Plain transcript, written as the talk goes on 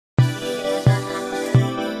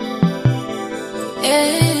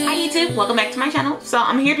Hi YouTube, welcome back to my channel. So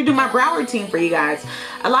I'm here to do my brow routine for you guys.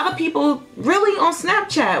 A lot of people really on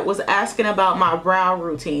Snapchat was asking about my brow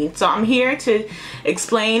routine. So I'm here to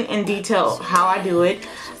explain in detail how I do it.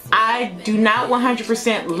 I do not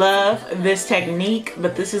 100% love this technique,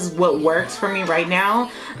 but this is what works for me right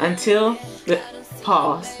now until the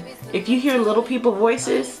pause. If you hear little people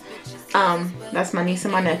voices, that's my niece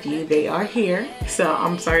and my nephew. They are here, so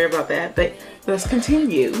I'm sorry about that, but let's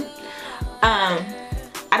continue.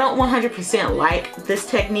 I don't 100% like this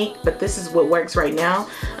technique, but this is what works right now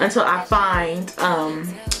until I find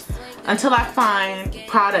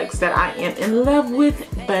products that I am in love with.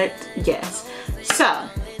 But yes, so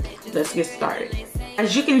let's get started.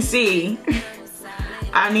 As you can see,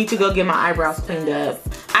 I need to go get my eyebrows cleaned up.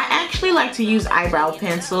 I actually like to use eyebrow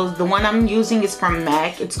pencils. The one I'm using is from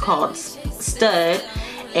MAC. It's called Stud.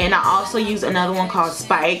 And I also use another one called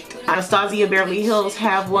Spiked. Anastasia Beverly Hills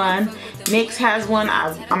have one. NYX has one.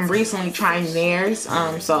 I'm recently trying theirs.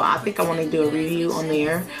 So I think I want to do a review on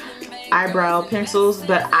their eyebrow pencils.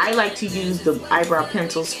 But I like to use the eyebrow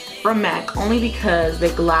pencils from MAC only because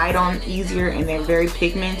they glide on easier and they're very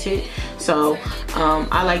pigmented. So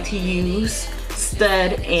I like to use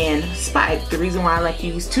Stud and Spiked. The reason why I like to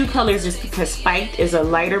use two colors is because Spiked is a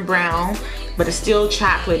lighter brown, but it's still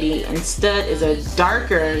chocolatey, and Stud is a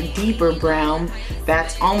darker, deeper brown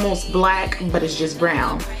that's almost black, but it's just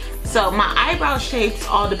brown. So my eyebrow shapes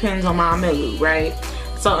all depends on my mood, right?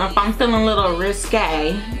 So if I'm feeling a little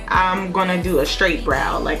risque, I'm gonna do a straight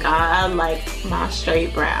brow. Like I like my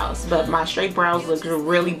straight brows, but my straight brows look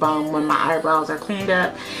really bomb when my eyebrows are cleaned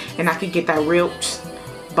up, and I could get that real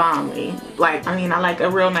bombly. Like, I mean, I like a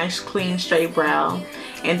real nice clean straight brow.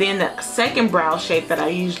 And then the second brow shape that I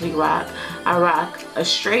usually rock, I rock a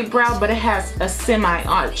straight brow, but it has a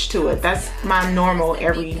semi-arch to it. That's my normal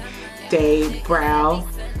everyday brow.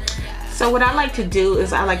 So what I like to do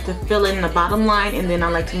is I like to fill in the bottom line, and then I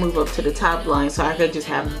like to move up to the top line so I could just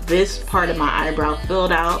have this part of my eyebrow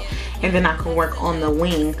filled out, and then I can work on the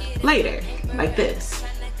wing later, like this.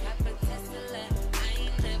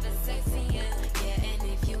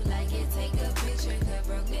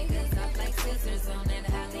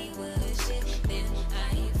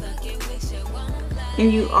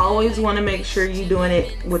 And you always want to make sure you're doing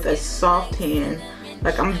it with a soft hand.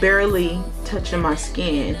 Like I'm barely touching my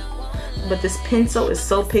skin, but this pencil is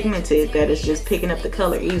so pigmented that it's just picking up the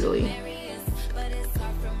color easily.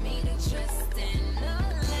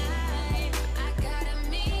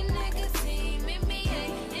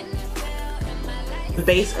 The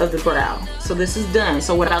base of the brow. So this is done.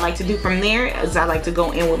 So what I like to do from there is I like to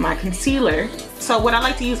go in with my concealer. So what I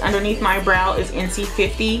like to use underneath my brow is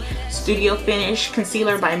NC50 Studio Finish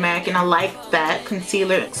Concealer by MAC, and I like that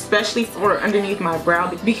concealer especially for underneath my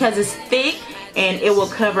brow because it's thick and it will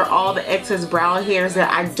cover all the excess brow hairs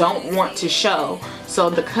that I don't want to show. So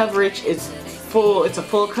the coverage is full. It's a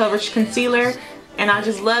full coverage concealer, and I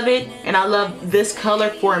just love it. And I love this color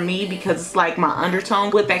for me because it's like my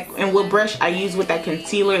undertone. With that, and what brush I use with that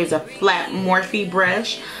concealer is a flat Morphe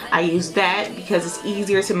brush. I use that because it's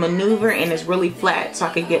easier to maneuver and it's really flat, so I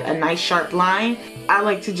could get a nice sharp line. I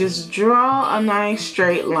like to just draw a nice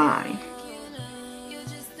straight line.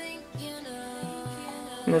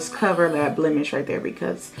 Let's cover that blemish right there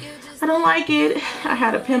because I don't like it. I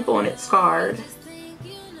had a pimple and it's scarred.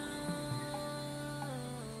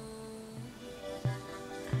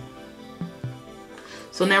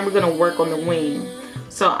 So now we're gonna work on the wing.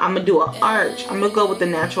 So I'm gonna do an arch. I'm gonna go with the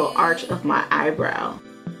natural arch of my eyebrow.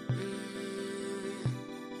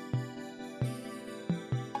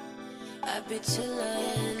 I've been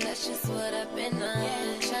chillin', that's just what I've been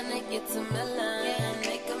on. Tryna get to Milan,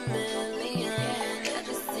 make a million. I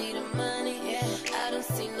just see the money, I don't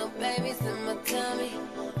see no babies in my tummy.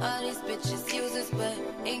 All these bitches users, but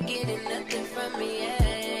ain't getting nothing from me,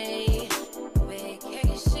 hey.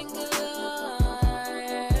 Vacation galore,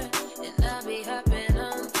 and I'll be hopping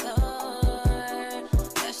on tour.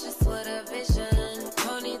 That's just what a vision,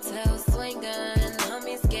 ponytail swingin',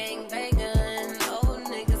 homies gang bangin', old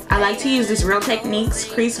niggas. I like to use this Real Techniques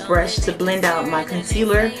crease brush to blend out my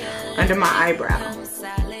concealer under my eyebrow.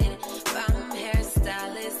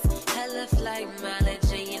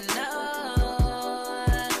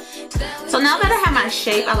 So now that I have my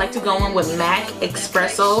shape, I like to go in with MAC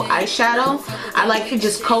Espresso eyeshadow. I like to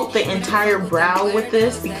just coat the entire brow with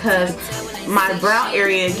this because my brow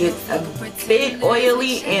area gets a bit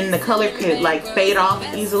oily and the color could like fade off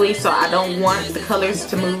easily, so I don't want the colors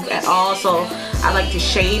to move at all. So I like to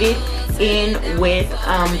shade it in with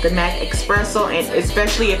the MAC Espresso, and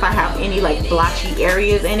especially if I have any like blotchy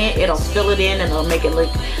areas in it, it'll fill it in and it'll make it look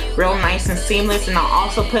real nice and seamless. And I'll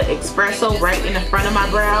also put Espresso right in the front of my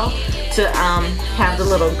brow to have the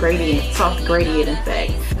little gradient, soft gradient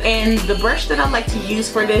effect. And the brush that I like to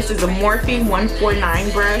use for this is a Morphe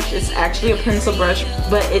 149 brush. It's actually a pencil brush,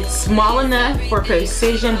 but it's small enough for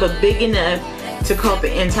precision but big enough to coat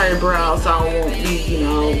the entire brow, so I won't be, you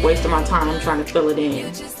know, wasting my time trying to fill it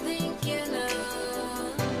in.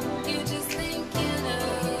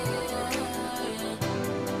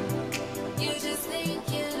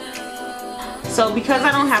 So because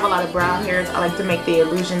I don't have a lot of brow hairs, I like to make the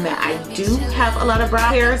illusion that I do have a lot of brow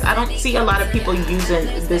hairs. I don't see a lot of people using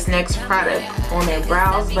this next product on their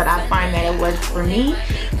brows, but I find that it works for me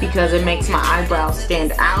because it makes my eyebrows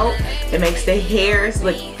stand out. It makes the hairs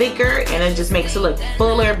look thicker and it just makes it look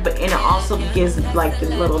fuller, but and it also gives like the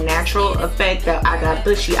little natural effect that I got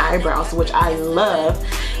bushy eyebrows, which I love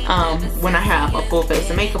when I have a full face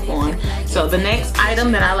of makeup on. So the next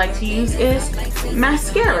item that I like to use is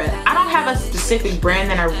mascara. I don't have a specific brand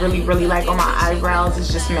that I really like on my eyebrows.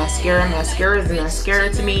 It's just mascara. Mascara is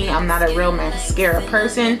mascara to me. I'm not a real mascara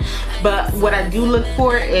person, but what I do look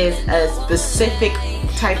for is a specific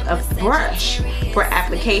type of brush for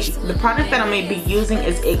application. The product that I may be using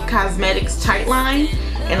is It Cosmetics Tightline,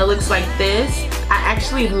 and it looks like this. I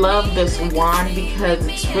actually love this wand because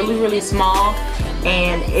it's really small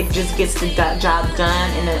and it just gets the job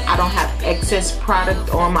done, and then I don't have excess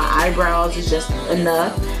product on my eyebrows. It's just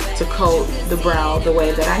enough to coat the brow the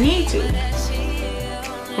way that I need to.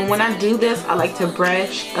 And when I do this, I like to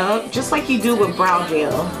brush up just like you do with brow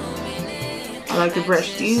gel. I like to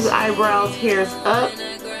brush these eyebrows hairs up.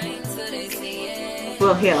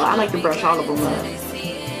 Well, hell, I like to brush all of them up.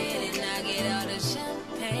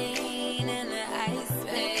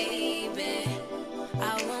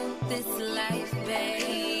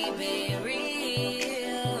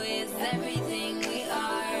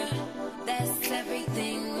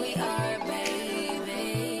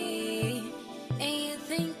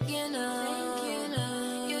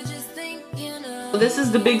 This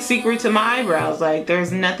is the big secret to my eyebrows. Like,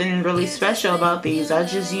 there's nothing really special about these. I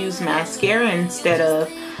just use mascara instead of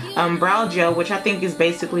brow gel, which I think is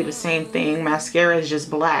basically the same thing. Mascara is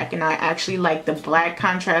just black, and I actually like the black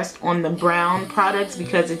contrast on the brown products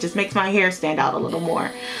because it just makes my hair stand out a little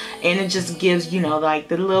more, and it just gives, you know, like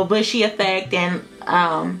the little bushy effect and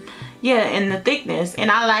yeah, and the thickness,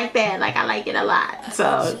 and I like that. Like, I like it a lot.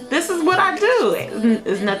 So this is what I do.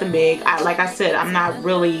 It's nothing big. Like I said, I'm not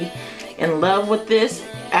really in love with this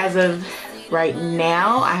as of right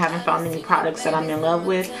now. I haven't found any products that I'm in love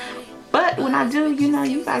with, but when I do, you know,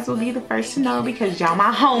 you guys will be the first to know because y'all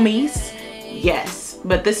my homies. Yes,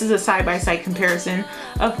 but this is a side-by-side comparison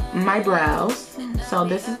of my brows. So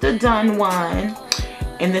this is the done one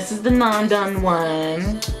and this is the non-done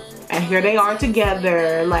one, and here they are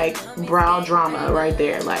together, like brow drama right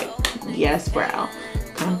there. Like, yes, brow,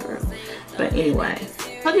 come through. But anyway,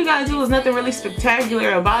 what you guys do is nothing really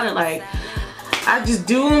spectacular about it. Like, I just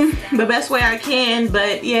do them the best way I can,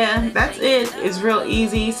 but yeah, that's it. It's real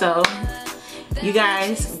easy. So you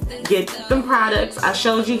guys get them products. I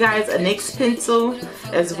showed you guys a NYX pencil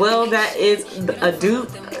as well. That is a dupe.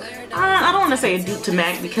 I don't want to say a dupe to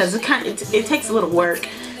MAC because it takes a little work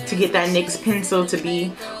to get that NYX pencil to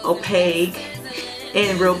be opaque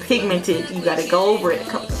and real pigmented. You gotta go over it a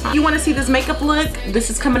couple times. You want to see this makeup look? This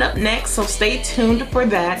is coming up next, so stay tuned for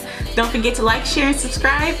that. Don't forget to like, share, and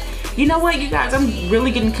subscribe. You know what, you guys, I'm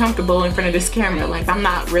really getting comfortable in front of this camera. Like, I'm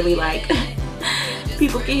not really like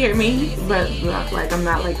people can hear me, but like I'm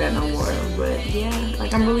not like that no more. But yeah,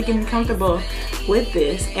 like I'm really getting comfortable with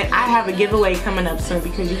this, and I have a giveaway coming up soon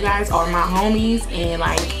because you guys are my homies, and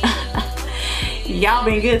like y'all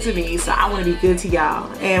been good to me, so I want to be good to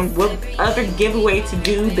y'all. And what other giveaway to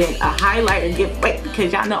do than a highlighter giveaway,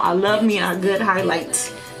 because y'all know I love me a good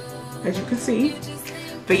highlight, as you can see.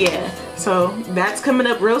 But yeah, so that's coming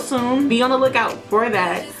up real soon. Be on the lookout for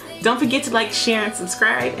that. Don't forget to like, share, and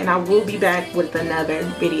subscribe, and I will be back with another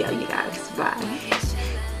video, you guys. Bye.